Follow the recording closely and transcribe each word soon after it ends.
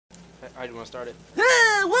I do want to start it.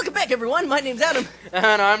 Welcome back, everyone. My name's Adam.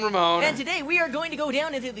 And I'm Ramon. And today we are going to go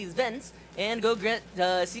down into these vents and go get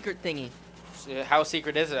the secret thingy. How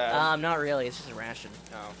secret is that? Not really. It's just a ration.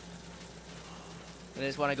 Oh. I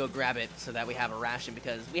just want to go grab it so that we have a ration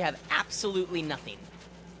because we have absolutely nothing.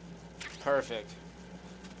 Perfect.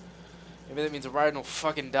 Maybe that means Raiden will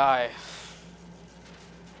fucking die.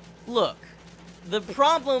 Look, the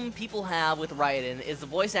problem people have with Raiden is the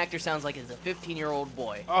voice actor sounds like he's a 15-year-old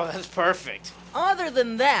boy. Oh, that's perfect. Other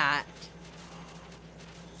than that,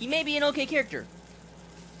 he may be an okay character.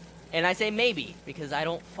 And I say maybe because I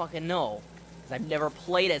don't fucking know. Because I've never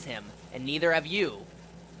played as him, and neither have you.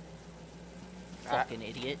 Fucking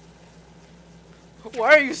idiot.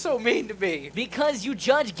 Why are you so mean to me? Because you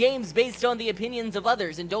judge games based on the opinions of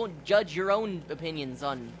others and don't judge your own opinions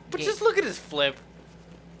on But games. just look at his flip.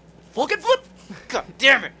 Fucking flip! God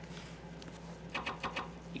damn it!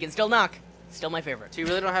 You can still knock. Still my favorite. So you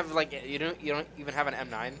really don't have like you don't even have an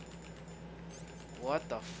M9? What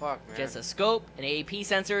the fuck, man? Just a scope, an AAP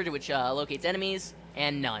sensor which locates enemies,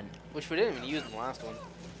 and none. Which we didn't even use in the last one.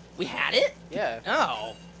 We had it? Yeah.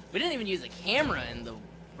 Oh. We didn't even use a camera in the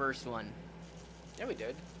first one. Yeah, we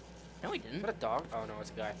did. No, we didn't. What a dog? Oh no,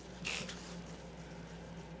 it's a guy.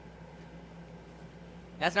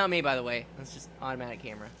 That's not me, by the way. That's just automatic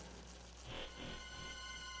camera.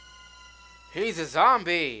 He's a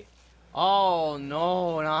zombie. Oh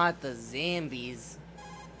no, not the zombies.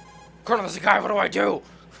 Colonel, there's a guy. What do I do?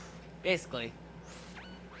 Basically.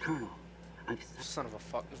 Colonel, Son of a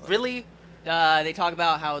fuck. Really? They talk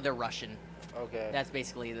about how they're Russian. Okay. That's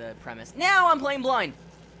basically the premise. Now I'm playing blind.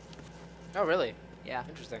 Oh, really? Yeah.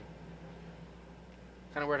 Interesting.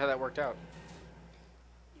 Kind of weird how that worked out.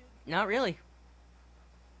 Not really.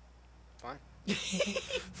 Fine.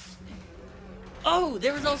 Oh,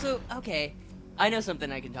 there was also... Okay. I know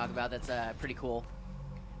something I can talk about that's pretty cool.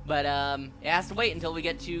 But it has to wait until we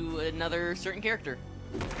get to another certain character.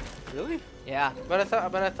 Really? Yeah. But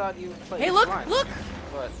I thought you played. Hey, look! blind. Look!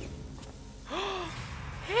 What?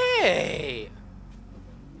 Hey!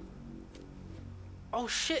 Oh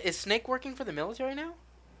shit! Is Snake working for the military now?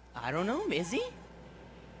 I don't know. Is he?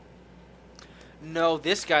 No,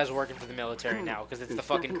 this guy's working for the military now because it's the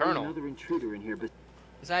fucking colonel. Another intruder in here, but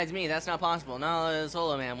Besides me, that's not possible. No,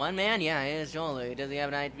 Solo Man. One man? Yeah, he is Solo. Does he have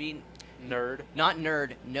an ID? Nerd. Not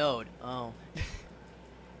nerd. Node. Oh.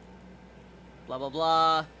 Blah, blah,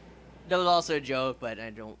 blah. That was also a joke, but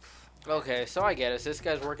I don't... Okay, so I get it. So this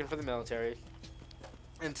guy's working for the military.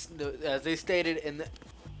 And as they stated in the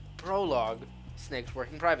prologue, Snake's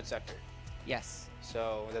working private sector. Yes.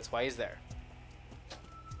 So that's why he's there.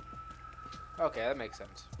 Okay, that makes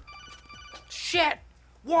sense. Shit!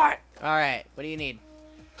 What? Alright, what do you need?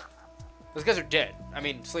 Those guys are dead. I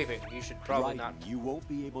mean, sleeping. You should probably Raiden, not. you won't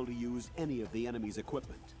be able to use any of the enemy's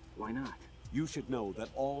equipment. why not? You should know that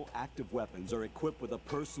all active weapons are equipped with a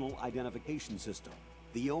personal identification system.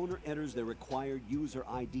 The owner enters their required user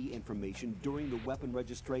ID information during the weapon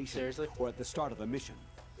registration. Seriously? Or at the start of a mission.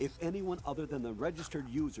 If anyone other than the registered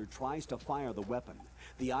user tries to fire the weapon,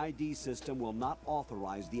 the ID system will not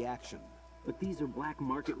authorize the action. But these are black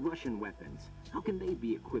market Russian weapons. How can they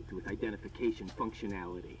be equipped with identification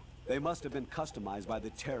functionality? They must have been customized by the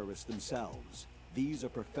terrorists themselves. These are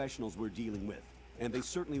professionals we're dealing with, and they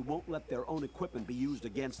certainly won't let their own equipment be used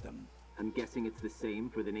against them. I'm guessing it's the same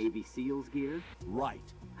for the Navy SEALs gear? Right.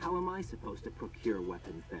 How am I supposed to procure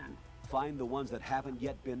weapons then? Find the ones that haven't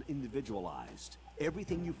yet been individualized.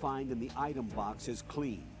 Everything you find in the item box is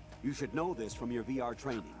clean. You should know this from your VR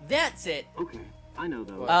training. That's it. Okay, I know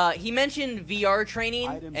those. He mentioned VR training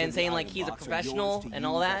Items in and the saying like item he's a box are professional yours to and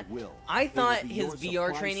all use that. at will. I They thought will be his your VR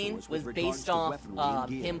supply training source was with regards based to off weaponry and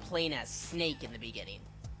gear. him playing as Snake in the beginning.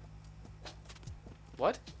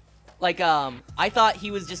 What? Like, I thought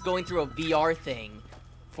he was just going through a VR thing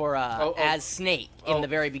for, as Snake in the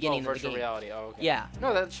very beginning of the virtual game. reality. Oh, okay. Yeah.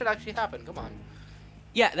 No, that should actually happen. Come on.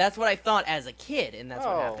 Yeah, that's what I thought as a kid, and that's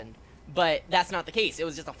what Oh. happened. But that's not the case. It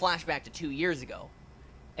was just a flashback to 2 years ago.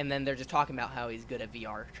 And then they're just talking about how he's good at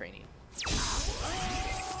VR training.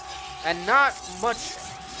 And not much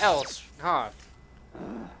else, huh?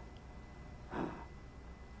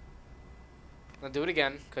 Now do it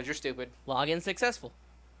again, because you're stupid. Login successful.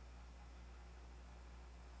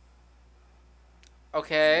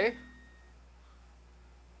 Okay.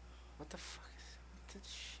 What the fuck is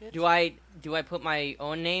this shit? Do I put my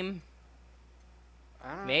own name? I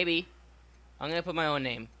don't know. Maybe. I'm gonna put my own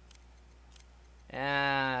name.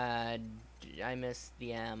 I missed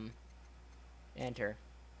the M. Enter.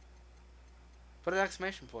 Put an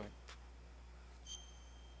exclamation point.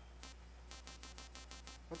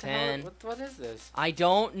 What the 10. hell? What is this? I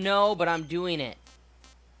don't know, but I'm doing it.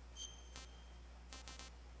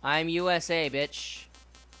 I'm USA, bitch.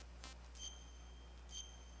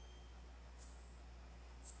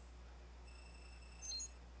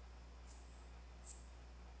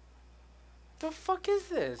 The fuck is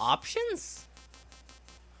this? Options?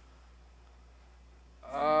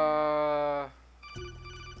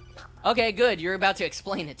 Okay, good. You're about to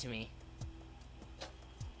explain it to me.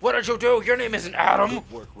 What did you do? Your name isn't Adam.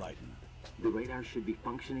 Good work, Raiden. The radar should be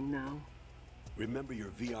functioning now. Remember your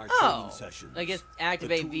VR Oh, training sessions. I guess The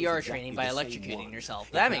activate tool is VR exactly training by the same electrocuting one. yourself.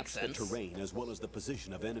 It That makes maps sense. the terrain as well as the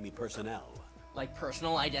position of enemy personnel. Like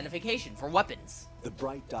personal identification for weapons. The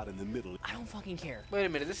bright dot in the middle. I don't fucking care. Wait a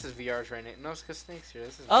minute, this is VR training. No, it's because Snake's here.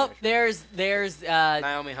 This is Oh, VR training. there's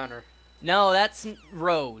Naomi Hunter. no, that's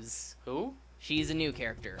Rose. Who? She's a new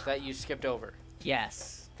character. That you skipped over.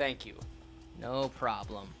 Yes. Thank you. No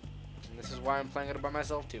problem. And this is why I'm playing it by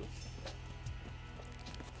myself too.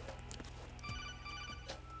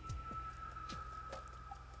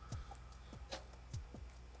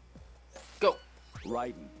 Go.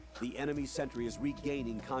 Raiden, the enemy sentry is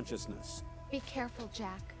regaining consciousness. Be careful,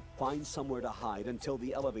 Jack. Find somewhere to hide until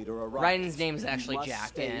the elevator arrives. Raiden's name is You actually must Jack,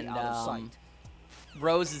 stay and out of sight.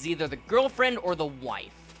 Rose is either the girlfriend or the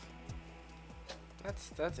wife.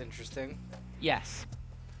 That's interesting. Yes.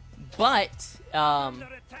 But, No,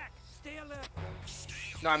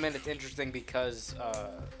 I meant it's interesting because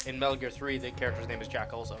in Metal Gear 3, the character's name is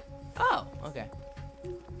Jack also. oh, okay.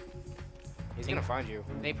 He's gonna find you.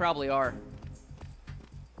 They probably are.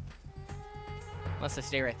 Unless they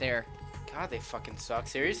stay right there. God, they fucking suck.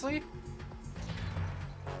 Seriously?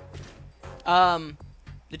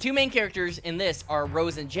 The two main characters in this are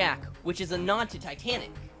Rose and Jack, which is a nod to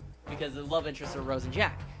Titanic, because the love interests are Rose and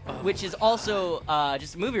Jack, which is also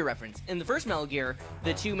just a movie reference. In the first Metal Gear,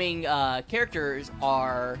 the two main characters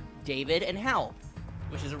are David and Hal,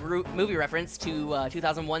 which is a movie reference to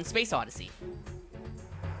 2001 Space Odyssey.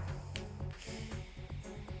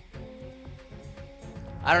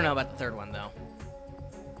 I don't know about the third one, though.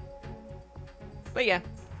 But yeah,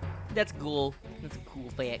 that's cool. That's a cool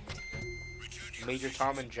fact. Major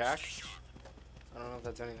Tom and Jack? I don't know if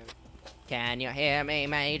that's anything. Can you hear me,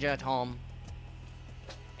 Major Tom?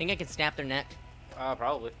 Think I can snap their neck?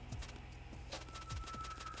 Probably.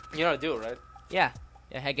 You know how to do it, right? Yeah.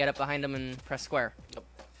 Yeah, get up behind them and press square. Yep.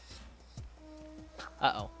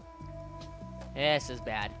 Uh-oh. This is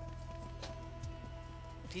bad.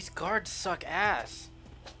 These guards suck ass.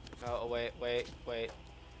 Oh, wait.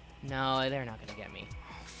 No, they're not gonna get me.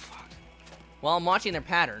 Oh, fuck. Well, I'm watching their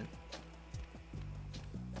pattern.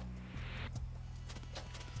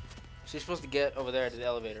 She's supposed to get over there to the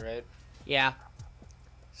elevator, right? Yeah.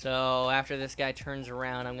 So, after this guy turns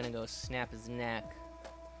around, I'm gonna go snap his neck.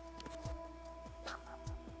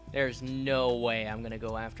 There's no way I'm gonna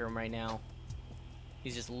go after him right now.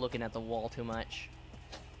 He's just looking at the wall too much.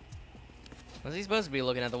 Was he supposed to be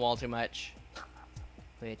looking at the wall too much?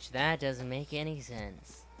 Which, that doesn't make any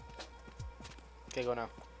sense. Okay, go now.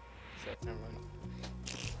 Shit, never mind.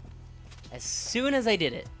 As soon as I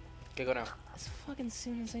did it. Okay, go now. As fucking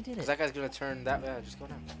soon as I did Because it. that guy's gonna turn that way. Just go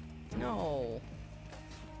now. No.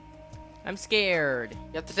 I'm scared.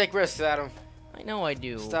 You have to take risks, Adam. I know I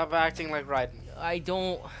do. Stop acting like Raiden. I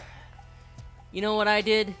don't... You know what I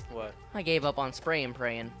did? What? I gave up on spray and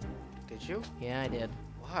praying. Did you? Yeah, I did.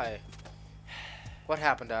 Why? What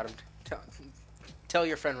happened, Adam? Tell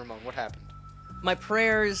your friend Ramon what happened. My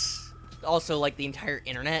prayers, also like the entire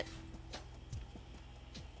internet,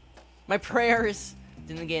 my prayers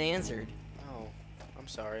didn't get answered. Oh, I'm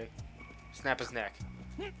sorry. Snap his neck.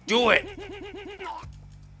 Do it!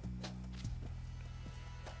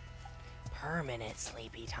 Permanent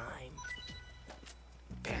sleepy time.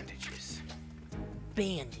 Bandages.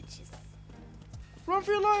 Bandages. Run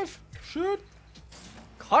for your life! Shoot!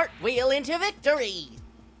 Cartwheel into victory!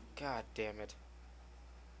 God damn it.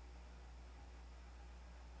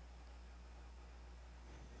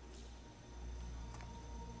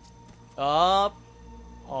 Up.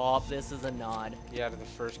 Up, this is a nod. Yeah, to the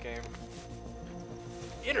first game.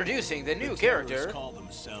 Introducing the new The character. terrorists call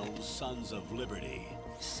themselves Sons of Liberty.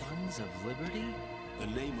 Sons of Liberty? The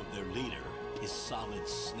name of their leader is Solid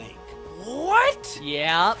Snake. What?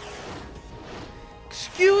 Yep.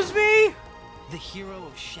 Excuse me? The hero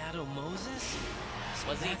of Shadow Moses?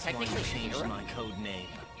 Was he That's why technically you the changed hero? my code name.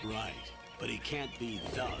 Right, but he can't be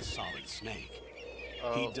the Solid Snake.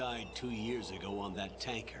 Oh. He died 2 years ago on that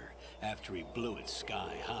tanker after he blew it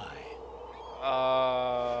sky high.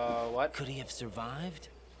 What? Could he have survived?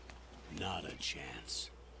 Not a chance.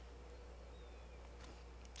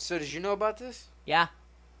 So did you know about this? Yeah.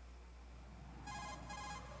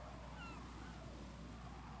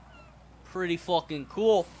 Pretty fucking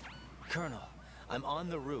cool. Colonel, I'm on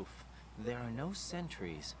the roof. There are no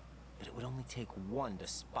sentries, but it would only take one to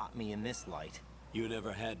spot me in this light. You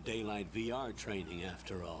never had daylight VR training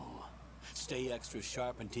after all. Stay extra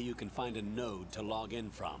sharp until you can find a node to log in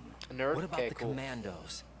from. A nerd? What about Okay, the cool.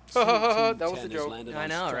 commandos? That was SEAL a Team 10 has joke. landed I on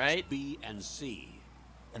know, struts right? B and C.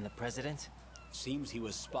 And the president? Seems he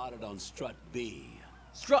was spotted on strut B.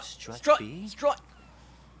 Strut, Strut strut, B? strut.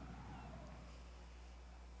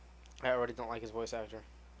 I already don't like his voice actor.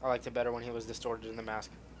 I liked it better when he was distorted in the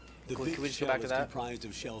mask. The Can big we just go shell back to is that? comprised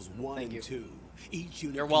of shells 1 Thank and you. 2. Each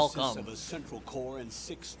unit You're consists welcome. of a central core and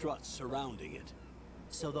 6 struts surrounding it.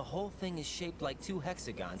 So the whole thing is shaped like 2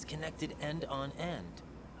 hexagons connected end on end.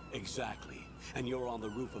 Exactly. And you're on the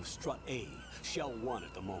roof of strut A, shell 1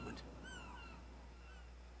 at the moment.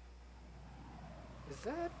 Is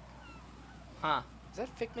that Huh.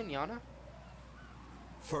 Vic Mignogna?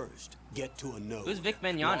 First, get to a node. Who's Vic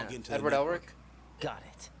Mignogna? Log into the Edward network. Elric? Got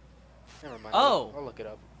it. Never mind. Oh. I'll look it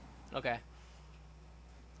up. Okay.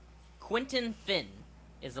 Quentin Finn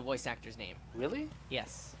is the voice actor's name. Really?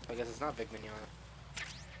 Yes. I guess it's not Vic Mignogna.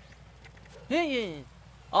 Yeah.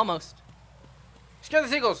 Almost. Scare the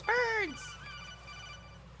seagulls! Birds.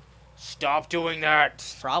 Stop doing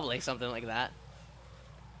that! Probably something like that.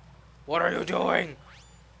 What are you doing?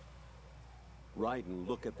 Raiden,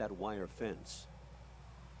 look at that wire fence.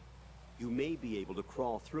 You may be able to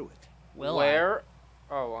crawl through it. Will Where?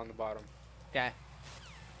 Oh, on the bottom. Okay.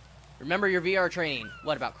 Remember your VR training.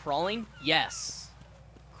 What about crawling? Yes.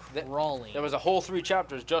 Th- Crawling. There was a whole 3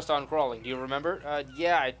 chapters just on crawling. Do you remember?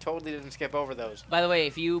 Yeah, I totally didn't skip over those. By the way,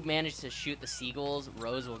 if you manage to shoot the seagulls,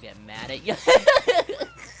 Rose will get mad at you.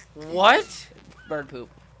 What? Bird poop.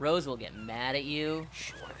 Rose will get mad at you.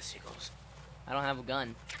 Shoot one of the seagulls. I don't have a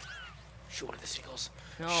gun. Shoot one of the seagulls.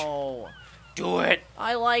 No. Do it!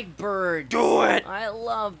 I like birds. Do it! I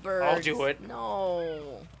love birds. I'll do it.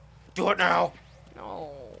 No. Do it now!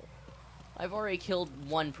 No. I've already killed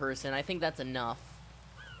one person. I think that's enough.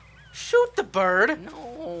 Shoot the bird!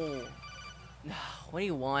 No. What do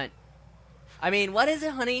you want? I mean, what is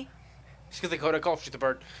it, honey? Just because they code a call, shoot the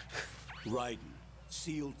bird. Raiden,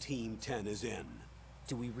 SEAL Team 10 is in.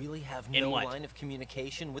 Do we really have In no what? line of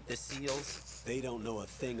communication with the SEALs? They don't know a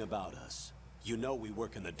thing about us. You know we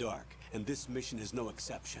work in the dark, and this mission is no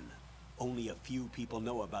exception. Only a few people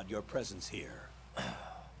know about your presence here.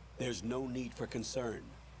 There's no need for concern.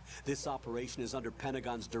 This operation is under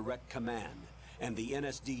Pentagon's direct command, and the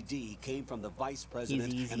NSDD came from the Vice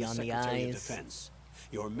President easy and the on the Secretary of eyes. Defense.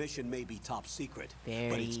 Your mission may be top secret, but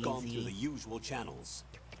Very it's gone easy. through the usual channels.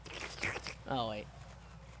 Oh, wait.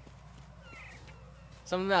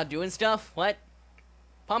 Something about doing stuff? What?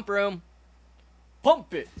 Pump room.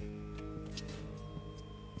 Pump it.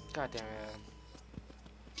 God damn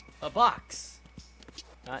it. A box.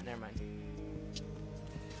 Never mind.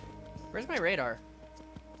 Where's my radar?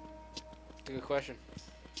 Good question.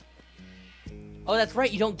 Oh, that's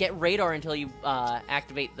right. You don't get radar until you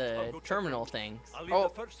activate the terminal thing.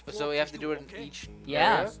 Oh, so we have to do it in each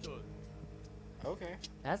Yeah. area? Okay.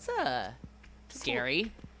 That's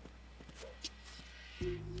scary.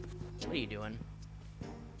 What are you doing?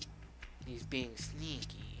 He's being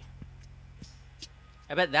sneaky.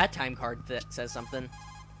 I bet that time card that says something.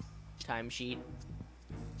 Timesheet.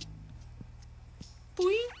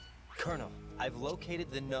 Boing. Colonel, I've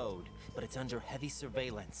located the node, but it's under heavy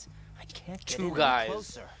surveillance. I can't get 2 in any guys.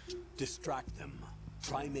 closer. Distract them.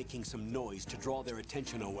 Try making some noise to draw their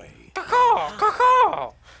attention away. Caw,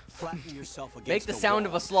 caw. Flatten yourself against Make the sound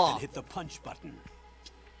wall of a sloth. and hit the punch button.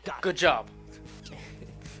 Good job.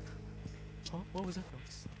 What was that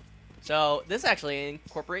noise? So this actually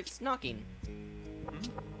incorporates knocking.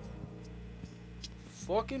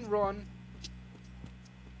 Fucking run.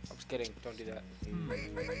 I'm just kidding. Don't do that.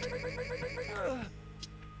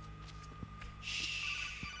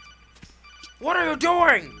 What are you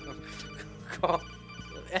doing? Call.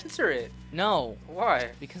 Answer it. No,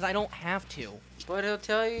 Why? because I don't have to. But he'll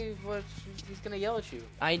tell you what he's gonna yell at you.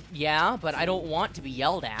 Yeah, but I don't want to be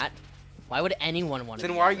yelled at. Why would anyone want to?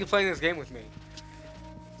 Then be why are yelled you at? playing this game with me?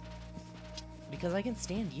 Because I can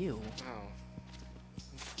stand you. Oh.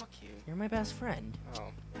 Fuck you. You're my best friend. Oh.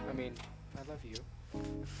 I mean, I love you.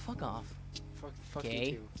 Fuck off. Fuck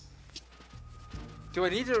Gay. you too. Do I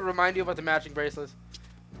need to remind you about the matching bracelets?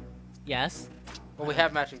 Yes. Well, we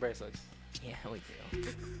have matching bracelets. Yeah, we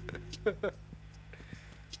do.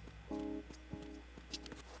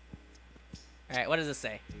 Alright, what does this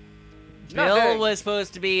say? Bill Nothing. was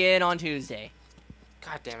supposed to be in on Tuesday.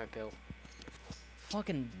 God damn it, Bill.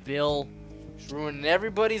 Fucking Bill. Just ruining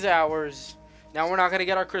everybody's hours. Now we're not gonna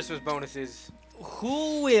get our Christmas bonuses.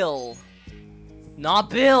 Who will? Not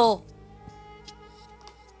Bill.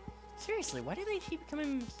 Seriously, why do they keep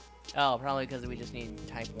coming? Oh, probably because we just need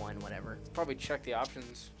type 1, whatever. Probably check the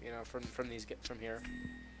options, you know, from here.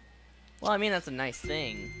 Well, I mean, that's a nice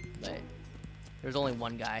thing, but there's only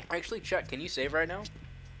one guy. Actually, check. Can you save right now?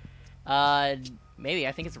 Maybe.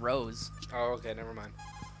 I think it's Rose. Oh, okay. Never mind.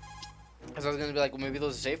 Because I was gonna be like, well, maybe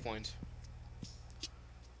those are save points.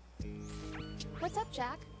 What's up,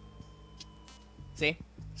 Jack? See?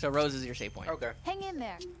 So Rose is your save point. Okay. Hang in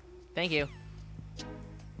there. Thank you.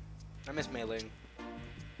 I miss Mei Ling.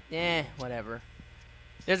 Whatever.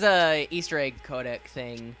 There's a Easter egg codec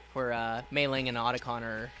thing for Mei Ling and Otacon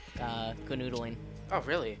are canoodling. Oh,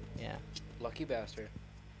 really? Yeah. Lucky bastard.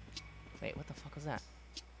 Wait, what the fuck was that?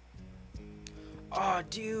 Oh,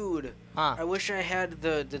 dude. Huh. I wish I had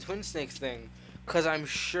the Twin Snakes thing. Because I'm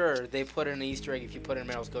sure they put in an Easter egg if you put in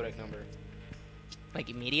Meryl's codec number. Like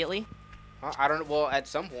immediately? I don't know. Well, at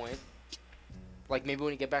some point. Like, maybe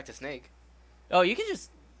when you get back to Snake. Oh, you can just...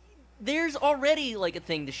 There's already, like, a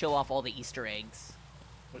thing to show off all the Easter eggs.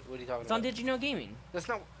 What are you talking It's about? on Did You Know Gaming. That's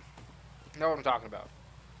not what I'm talking about.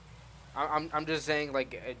 I'm just saying,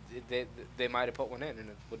 like, they might have put one in, and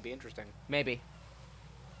it would be interesting. Maybe.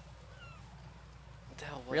 What the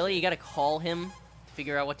hell was Really? it? You gotta call him to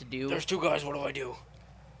figure out what to do? There's 2 guys. What do I do?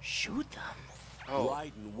 Shoot them. Oh.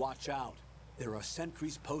 Raiden, watch out. There are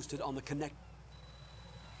sentries posted on the connect.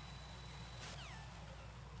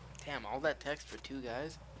 Damn, all that text for 2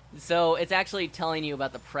 guys? So, it's actually telling you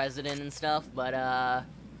about the president and stuff, but,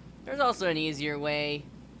 there's also an easier way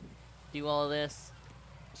to do all of this.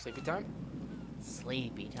 Sleepy time?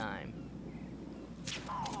 Sleepy time.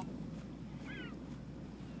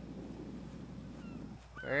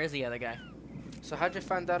 Where is the other guy? So how'd you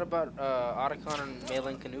find out about Otacon and Mei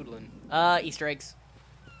Ling canoodling? Easter eggs.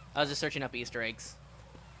 I was just searching up Easter eggs.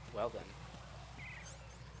 Well then.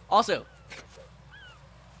 Also,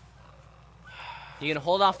 you can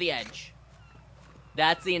hold off the edge.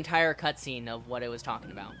 That's the entire cutscene of what it was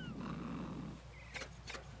talking about.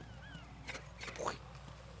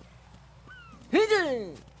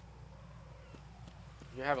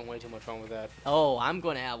 You're having way too much fun with that. Oh, I'm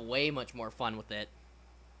going to have way much more fun with it.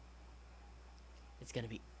 It's going to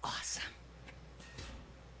be awesome.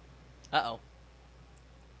 Uh-oh.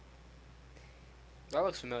 That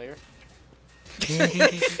looks familiar.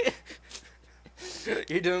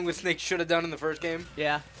 You're doing what Snake should have done in the first game?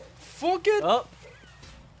 Yeah. Fuck it! Oh.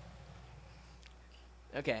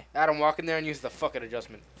 Okay. Adam, walk in there and use the fuck it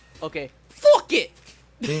adjustment. Okay. Fuck it!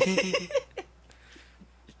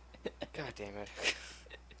 God damn it.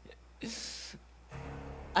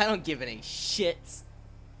 I don't give any shits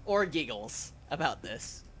or giggles about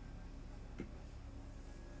this.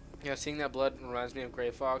 You know, seeing that blood reminds me of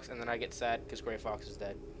Gray Fox, and then I get sad because Gray Fox is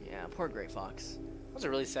dead. Yeah, poor Gray Fox. That was a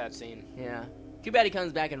really sad scene. Yeah. Too bad he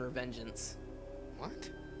comes back in Revengeance. What?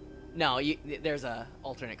 No, there's a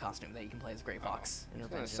alternate costume that you can play as Gray Fox in I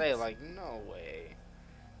was gonna Revengeance. say, like, no way.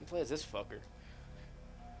 You play as this fucker.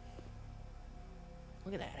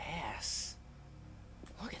 Look at that ass.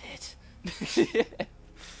 Look at it.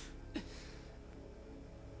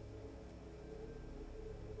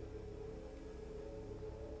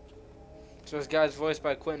 So this guy's voiced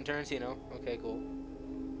by Quentin Tarantino. Okay, cool.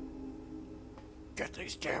 Get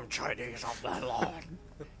these damn Chinese off that lawn.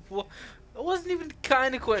 Well, it wasn't even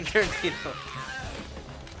kind of Quentin Tarantino.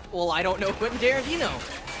 Well, I don't know Quentin Tarantino.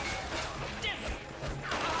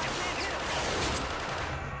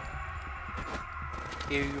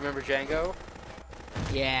 You remember Django?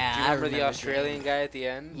 Yeah, Do you I remember the Django. Australian guy at the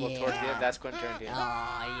end? Well, towards the Yeah. end, that's Quentin Tarantino.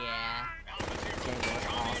 Oh, yeah. Django was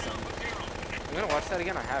awesome. I'm gonna watch that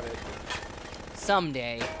again. I have it.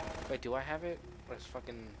 Someday. Wait, do I have it? Or does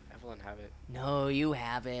fucking Evelyn have it? No, you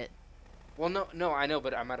have it. Well, no, I know,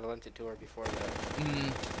 but I might have lent it to her before that. I don't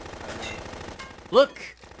know. Look!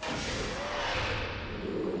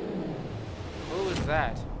 Who is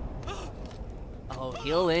that? Oh,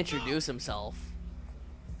 he'll introduce himself.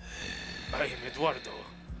 I am Eduardo.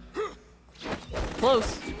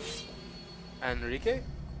 Close. Enrique?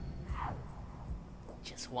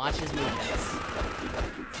 Just watch his movements.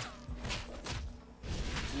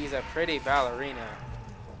 He's a pretty ballerina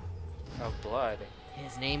of blood.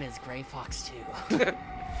 His name is Gray Fox 2.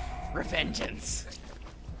 Revengeance.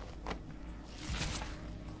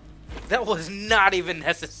 That was not even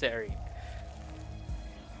necessary.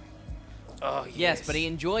 Oh, Yes, but he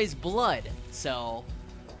enjoys blood, so...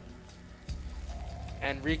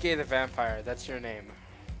 Enrique the Vampire, that's your name.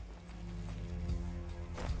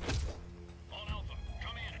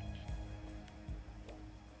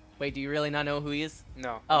 Wait, do you really not know who he is?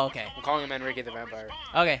 No. Oh, okay. I'm calling him Enrique the Vampire.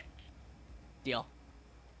 Okay. Deal.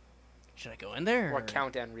 Should I go in there? Or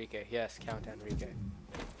Count Enrique. Yes, Count Enrique.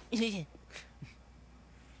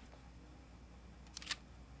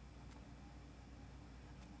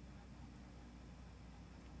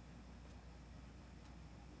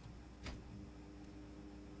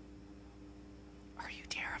 Are you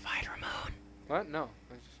terrified, Ramon? What? No.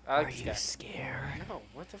 I like Are this you guy. scared? No.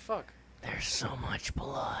 What the fuck? There's so much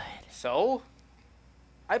blood. So?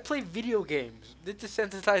 I play video games. It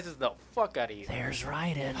desensitizes the fuck out of you. There's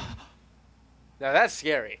Raiden. Now that's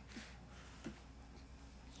scary.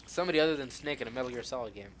 Somebody other than Snake in a Metal Gear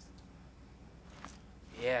Solid game.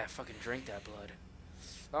 Yeah, fucking drink that blood.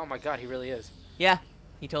 Oh my god, he really is. Yeah,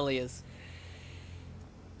 he totally is.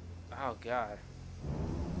 Oh god.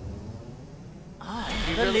 Ah,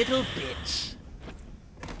 He the really- little bitch.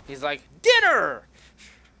 He's like, dinner!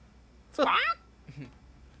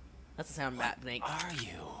 That's the sound Matt make. Are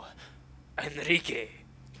you? Enrique,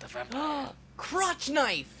 the vampire. Crotch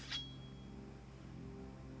knife.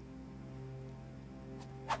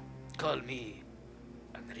 Call me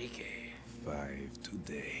Enrique. 5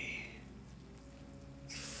 today.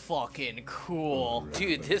 Fucking cool.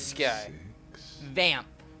 Dude, this guy. 6. Vamp.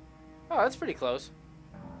 Oh, that's pretty close.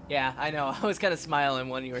 Yeah, I know. I was kind of smiling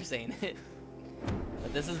when you were saying it.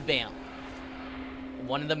 But this is Vamp.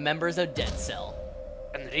 One of the members of Dead Cell.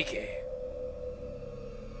 Enrique.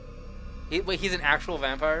 Wait, he's an actual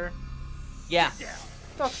vampire? Yeah.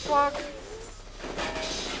 The fuck?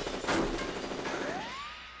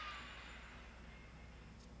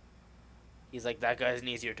 He's like, that guy's an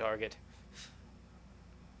easier target.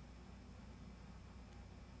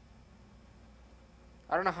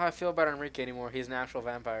 I don't know how I feel about Enrique anymore. He's an actual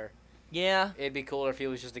vampire. Yeah. It'd be cooler if he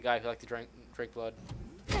was just a guy who liked to drink blood.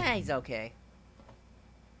 He's okay.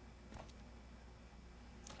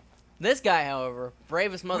 This guy, however,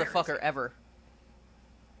 bravest motherfucker ever.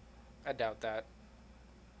 I doubt that.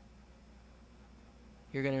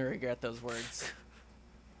 You're gonna regret those words.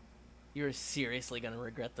 You're seriously gonna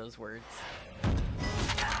regret those words.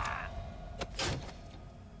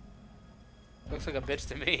 Looks like a bitch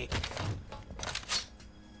to me.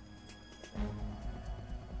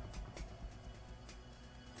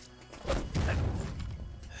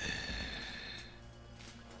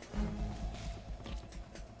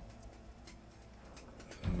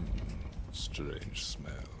 Strange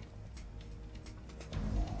smell.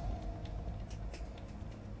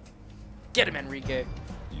 Get him, Enrique.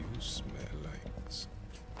 You smell like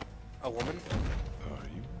A woman? Are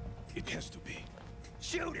you? It has to be.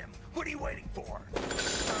 Shoot him! What are you waiting for?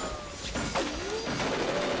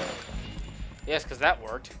 Yes, because that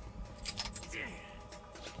worked.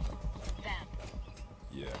 Vamp,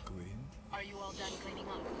 Yeah, Queen? are you all done cleaning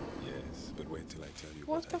up? Yes, but wait till I tell you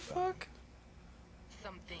What I the found. fuck?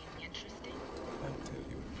 Something interesting? I'll tell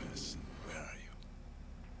you in person. Where are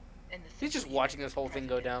you? In the He's just situation watching this whole thing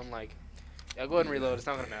go president. down like... Yeah, go ahead and reload. It's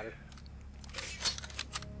not gonna matter.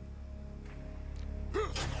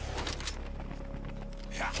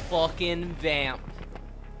 Fucking Vamp.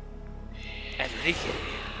 Enrique.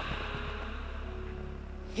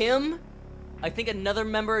 Him, I think another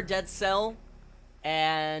member of Dead Cell,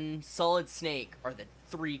 and Solid Snake are the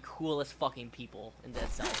 3 coolest fucking people in Dead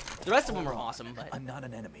Cell. The rest of them are awesome, but I'm not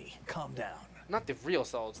an enemy. Calm down. Not the real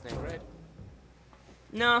Solid Snake, right?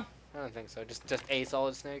 no. I don't think so. Just a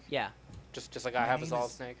Solid Snake? Yeah. Just like I My have a name Solid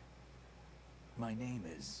is- Snake? My name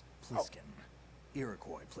is Pliskin.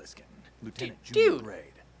 Iroquois Pliskin. Lieutenant Dude. Junior Grade.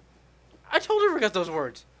 I totally forgot those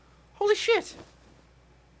words. Holy shit.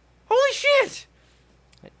 Holy shit!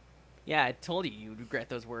 Yeah, I told you you'd regret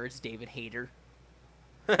those words, David Hayter.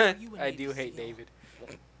 You I an do Navy hate SEAL? David.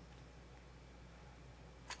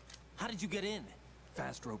 How did you get in?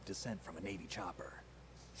 Fast rope descent from a Navy chopper.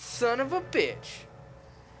 Son of a bitch.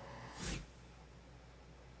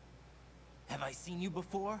 Have I seen you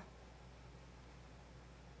before?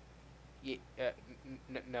 Yeah,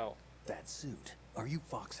 no. That suit. Are you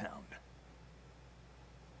Foxhound?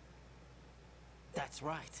 That's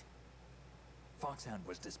right. Foxhound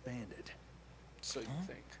was disbanded. So you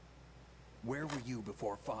think. Where were you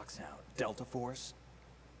before Foxhound? Delta Force?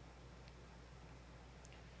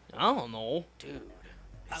 I don't know. Dude.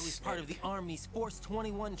 I was part of the Army's Force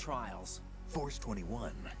 21 trials. Force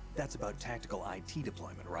 21. That's about tactical IT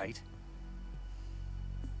deployment, right?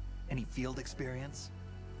 Any field experience?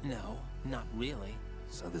 No, not really.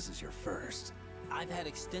 So this is your first. I've had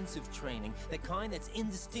extensive training, the kind that's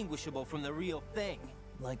indistinguishable from the real thing.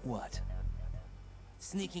 Like what?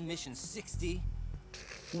 Sneaking mission 60,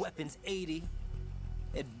 weapons 80,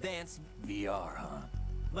 advanced, VR, huh?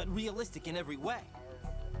 but realistic in every way.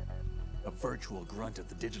 A virtual grunt of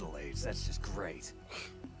the digital age. That's just great.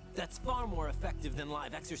 That's far more effective than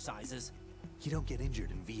live exercises. You don't get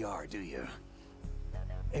injured in VR, do you?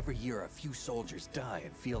 Every year, a few soldiers die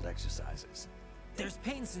in field exercises. There's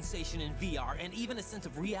pain sensation in VR and even a sense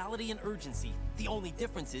of reality and urgency. The only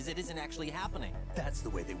difference is it isn't actually happening. That's the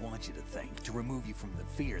way they want you to think, to remove you from the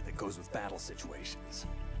fear that goes with battle situations.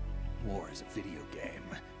 War is a video game.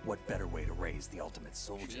 What better way to raise the ultimate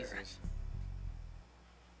soldier? Jesus.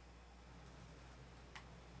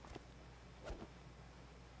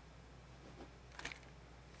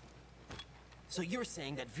 So you're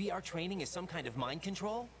saying that VR training is some kind of mind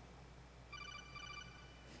control?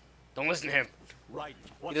 Don't listen to him. Right.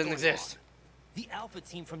 He doesn't exist. The Alpha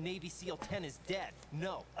team from Navy SEAL 10 is dead.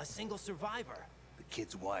 No, a single survivor. The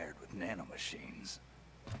kid's wired with nanomachines.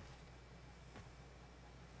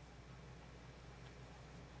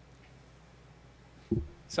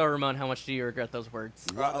 So, Ramon, how much do you regret those words?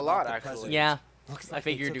 A lot, actually. Yeah, Looks I like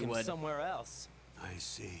figured they you took him would. somewhere else. I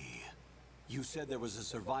see. You said there was a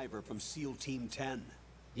survivor from SEAL Team 10.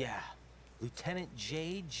 Yeah, Lieutenant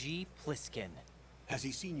J.G. Pliskin. Has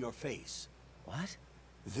he seen your face? What?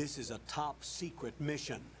 This is a top secret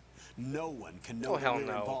mission. No one can know Oh, hell that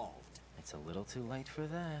we're no. involved. It's a little too late for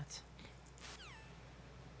that.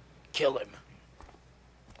 Kill him.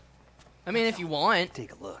 I mean, if you want.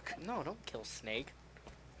 Take a look. No, don't kill Snake.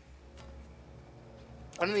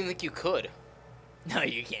 I don't even think you could. No,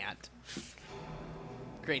 you can't.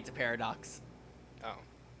 Creates a paradox. Oh.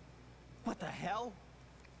 What the hell?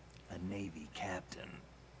 A Navy captain.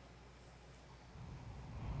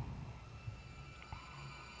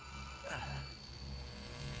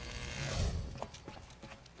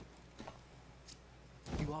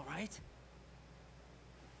 You all right?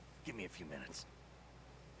 Give me a few minutes.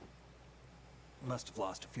 Must have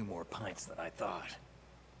lost a few more pints than I thought.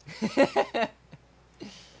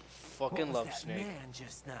 Fucking What love was that Snake. man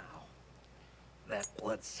just now? That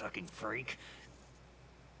blood-sucking freak.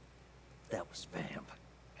 That was Vamp.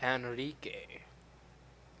 Enrique.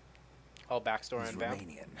 Oh, backstory He's on Vamp.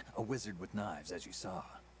 Romanian, a wizard with knives, as you saw.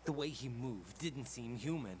 The way he moved didn't seem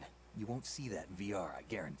human. You won't see that in VR, I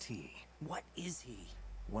guarantee. What is he?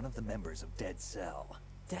 One of the members of Dead Cell.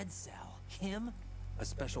 Dead Cell? Him? A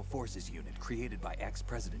special forces unit created by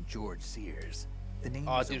ex-president George Sears. The name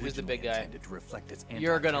Aw, was dude, who's the originally big guy? intended to reflect its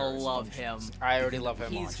You're gonna anti-terrorist love him. functions. I The already unit love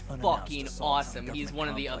him. launched He's unannounced fucking assaults on awesome. He's government one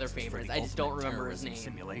of the other complexes for favorites. the I just don't ultimate remember his terrorism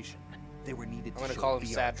name. Simulation. They were needed to I'm gonna show call him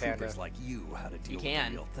VR Sad troopers Panda. like you how to deal with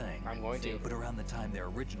can. the real thing. I'm going to. But around the time their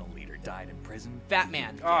original leader died in prison, Fat the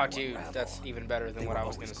Man. unit Oh, began to dude, unravel. that's even better than They what were I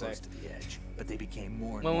was always gonna say. close to the edge, but they became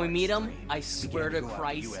more and When more we meet him, extreme, I began swear to go after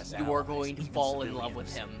Christ, US you are allies, going to even fall in love with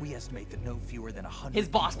civilians. him. We estimate that no fewer than 100 His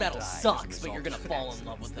boss people battle died as a sucks, but you're result gonna of fall in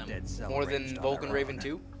love accidents with the him. Dead Cell More than arranged on Vulcan their Raven own.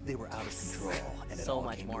 2? They were out of control, and it So all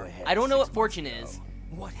much came more. to a head I don't know 6 what Fortune months is ago.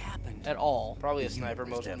 What happened? at all. Probably a The unit sniper.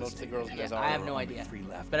 was Most of the girls in devastated. this Yeah, are. I have no Only idea. 3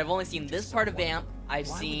 left But I've only now, seen which this is part of someone. Vamp. I've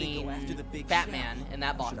Why would they go after seen the big Batman shell? in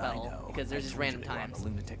that boss Should I battle know? because there's I just told random you they were on times. the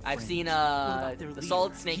lunatic I've fringe. seen What about their the leader?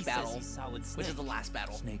 Solid Snake He says battle, he's Solid which is the Snake. last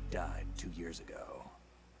battle. Snake died 2 years ago.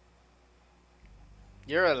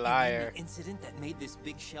 You're a You mean liar. the incident that made this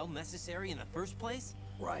big shell necessary in the first place?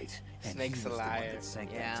 Right. And Snake's he was a the one liar. that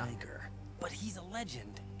sank Yeah. that tanker. But he's a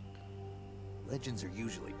legend. Legends are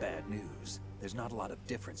usually bad news. There's not a lot of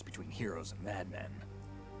difference between heroes and madmen.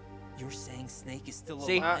 You're saying Snake is still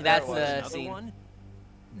See, alive? that's the Another scene. one?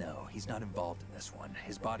 No, he's not involved in this one.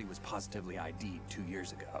 His body was positively ID'd 2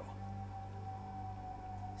 years ago.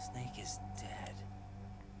 Snake is dead.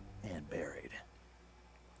 And buried.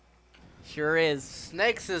 Sure is.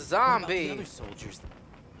 Snake's a What about the zombie. other soldiers?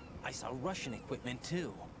 I saw Russian equipment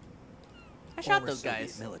too. I shot Former those Soviet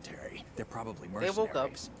guys. Military. They're probably They mercenaries. woke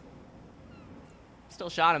up. Still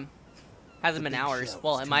shot him. Hasn't The been big hours. shell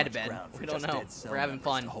Well, was it too might have much been. ground for We don't just know. dead cell We're having members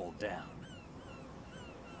fun. to hold down.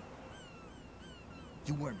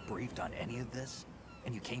 You weren't briefed on any of this?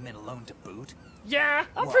 And you came in alone to boot? Yeah,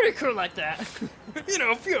 I'm What? pretty cool like that. You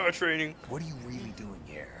know, VR training. What are you really doing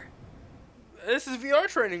here? This is VR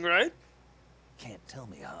training, right? Can't tell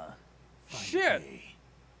me, huh? Fine Shit. with me.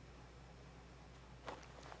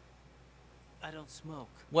 I don't smoke.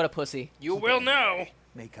 What a pussy. You Keep will it know. anyway.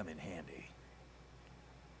 May come in handy.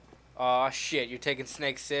 Aw, shit. You're taking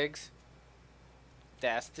Snake cigs?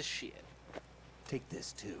 That's the shit. Take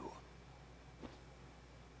this too.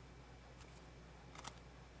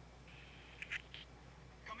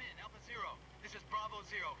 Come in, Alpha Zero. This is Bravo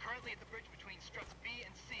Zero, currently at the bridge between struts B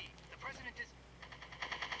and C. The president is...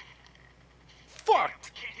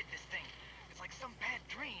 Fucked! Can't hit this thing. It's like some bad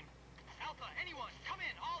dream. Alpha, anyone, come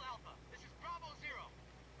in, all Alpha. This is Bravo Zero.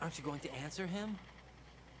 Aren't you going to answer him?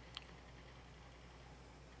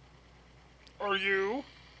 Are you?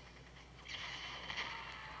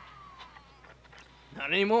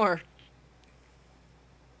 Not anymore.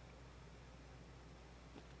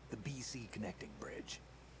 PC connecting bridge.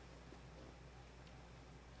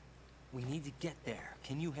 We need to get there.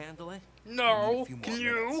 Can you handle it? I need No, a few more can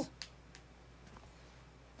you? minutes.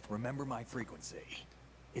 Remember my frequency.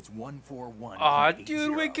 It's 141. Aw,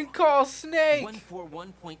 dude, we can call Snake.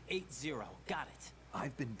 141.80. Got it.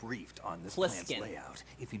 I've been briefed on this Pliskin. plant's layout.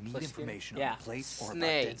 If you need Pliskin? information Yeah. on the place or about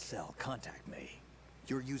Snake. Dead Cell, contact me.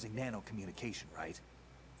 You're using nano communication, right?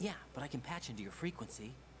 Yeah, but I can patch into your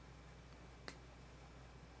frequency.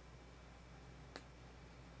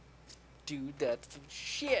 Dude, that's some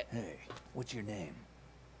shit. Hey, what's your name?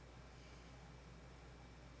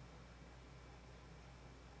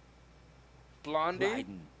 Blondie?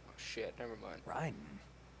 Raiden. Oh, shit, never mind. Raiden.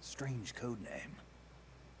 Strange code name.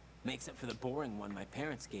 Makes up for the boring one my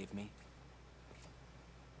parents gave me.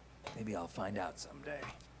 Maybe I'll find out someday.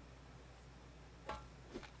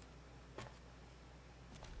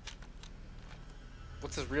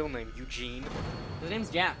 What's his real name? Eugene? His name's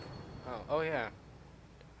Jack. Oh yeah.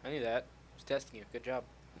 I knew that. Just testing you. Good job.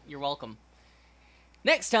 You're welcome.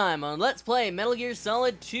 Next time on Let's Play Metal Gear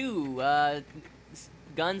Solid 2,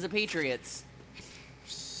 Guns of Patriots.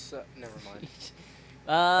 Never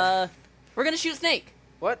mind. We're gonna shoot Snake.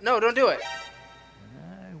 What? No, don't do it.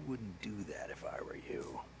 I wouldn't do that if I were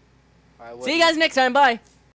you. I See you guys next time. Bye.